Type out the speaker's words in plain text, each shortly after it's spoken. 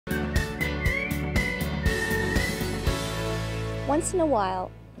Once in a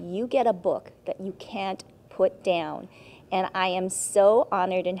while, you get a book that you can't put down. And I am so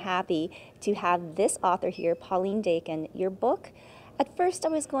honored and happy to have this author here, Pauline Dakin. Your book, at first I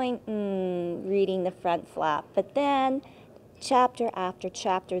was going, reading the front flap, but then chapter after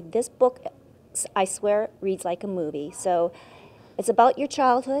chapter, this book, I swear, reads like a movie. So it's about your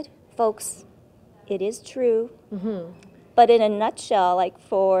childhood, folks. It is true. But in a nutshell, like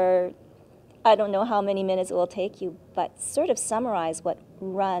for, I don't know how many minutes it will take you, but sort of summarize what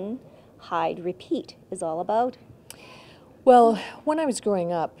Run, Hide, Repeat is all about. Well, when I was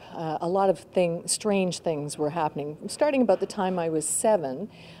growing up, a lot of strange things were happening. Starting about the time I was 7,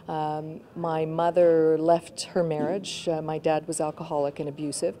 my mother left her marriage. My dad was alcoholic and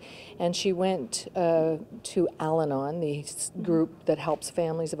abusive, and she went to Al-Anon, the group that helps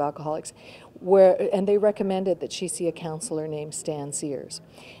families of alcoholics, and they recommended that she see a counselor named Stan Sears.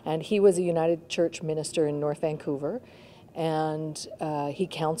 And he was a United Church minister in North Vancouver. And he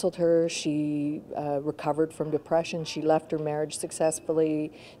counseled her. She recovered from depression. She left her marriage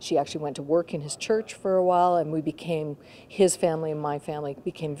successfully. She actually went to work in his church for a while, and we became, his family and my family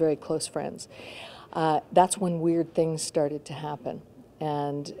became very close friends. That's when weird things started to happen.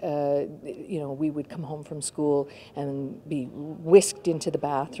 And, you know, we would come home from school and be whisked into the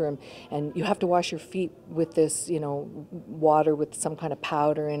bathroom, and you have to wash your feet with this, you know, water with some kind of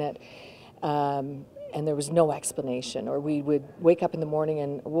powder in it. And there was no explanation. Or we would wake up in the morning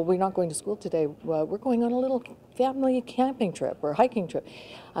and, well, we're not going to school today. Well, we're going on a little family camping trip or hiking trip.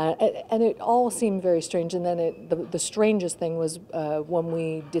 And it all seemed very strange. And then the strangest thing was when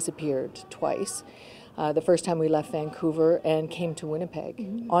we disappeared twice. The first time we left Vancouver and came to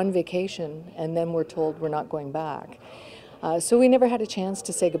Winnipeg on vacation, and then we're told we're not going back. So we never had a chance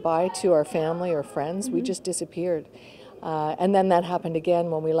to say goodbye to our family or friends. We just disappeared. And then that happened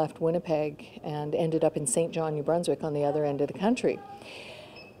again when we left Winnipeg and ended up in St. John, New Brunswick, on the other end of the country.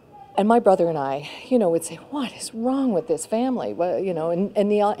 And my brother and I, you know, would say, what is wrong with this family? Well, you know,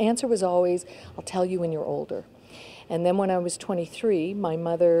 and the answer was always, I'll tell you when you're older. And then when I was 23, my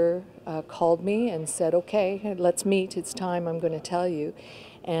mother called me and said, okay, let's meet, it's time, I'm going to tell you.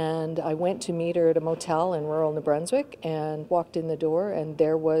 And I went to meet her at a motel in rural New Brunswick and walked in the door, and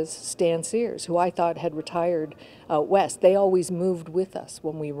there was Stan Sears, who I thought had retired out west. They always moved with us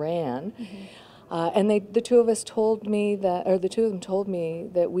when we ran. And the two of them told me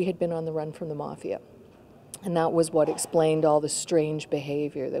that we had been on the run from the mafia. And that was what explained all the strange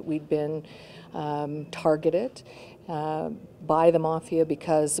behavior, that we'd been targeted by the mafia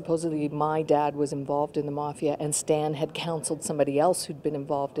because supposedly my dad was involved in the mafia, and Stan had counseled somebody else who'd been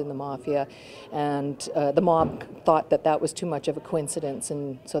involved in the mafia, and the mob thought that that was too much of a coincidence,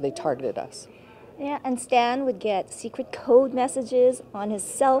 and so they targeted us. Yeah, and Stan would get secret code messages on his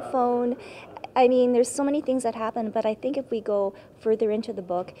cell phone. I mean, there's so many things that happen, but I think if we go further into the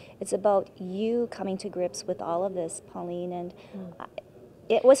book, it's about you coming to grips with all of this, Pauline, and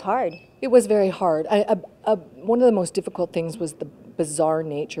it was hard. It was very hard. One of the most difficult things was the bizarre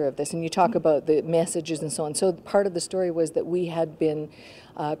nature of this, and you talk about the messages and so on. So part of the story was that we had been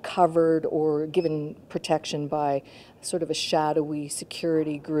covered or given protection by sort of a shadowy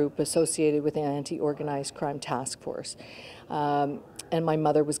security group associated with an anti-organized crime task force. And my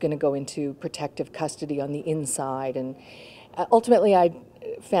mother was going to go into protective custody on the inside, and ultimately I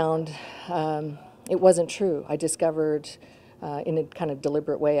found it wasn't true. I discovered in a kind of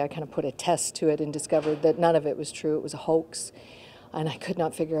deliberate way, I kind of put a test to it and discovered that none of it was true. It was a hoax. And I could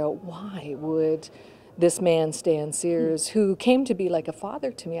not figure out why would this man, Stan Sears, who came to be like a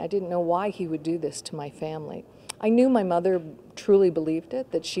father to me, I didn't know why he would do this to my family. I knew my mother truly believed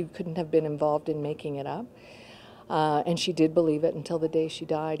it, that she couldn't have been involved in making it up. And she did believe it until the day she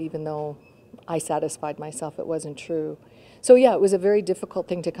died, even though I satisfied myself it wasn't true. So yeah, it was a very difficult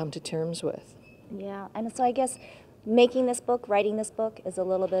thing to come to terms with. Yeah, and so I guess making this book, writing this book, is a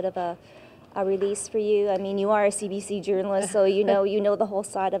little bit of a release for you. I mean, you are a CBC journalist, so you know the whole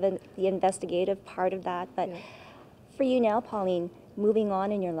side of it, the investigative part of that. But for you now, Pauline, moving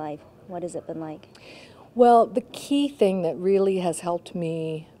on in your life, what has it been like? Well, the key thing that really has helped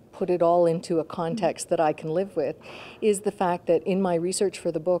me put it all into a context that I can live with is the fact that in my research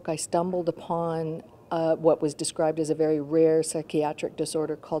for the book, I stumbled upon what was described as a very rare psychiatric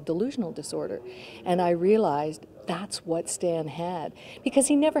disorder called delusional disorder. And I realized that's what Stan had, because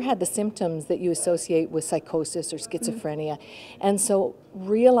he never had the symptoms that you associate with psychosis or schizophrenia. And so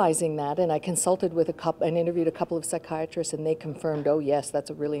realizing that, and I consulted with and interviewed a couple of psychiatrists, and they confirmed, oh yes, that's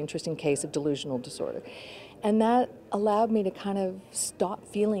a really interesting case of delusional disorder. And that allowed me to kind of stop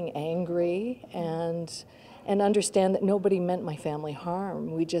feeling angry and and understand that nobody meant my family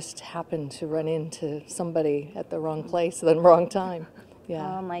harm. We just happened to run into somebody at the wrong place at the wrong time.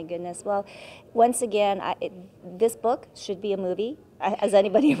 Yeah. Oh my goodness. Well, once again, this book should be a movie. Has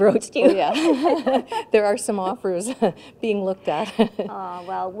anybody approached you? Oh, yeah. There are some offers being looked at. Oh,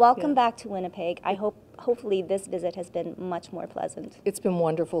 well, welcome back to Winnipeg. Hopefully this visit has been much more pleasant. It's been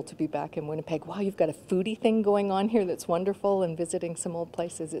wonderful to be back in Winnipeg. Wow, you've got a foodie thing going on here that's wonderful, and visiting some old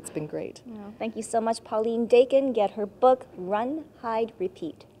places. It's been great. Well, thank you so much, Pauline Dakin. Get her book, Run, Hide,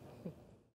 Repeat.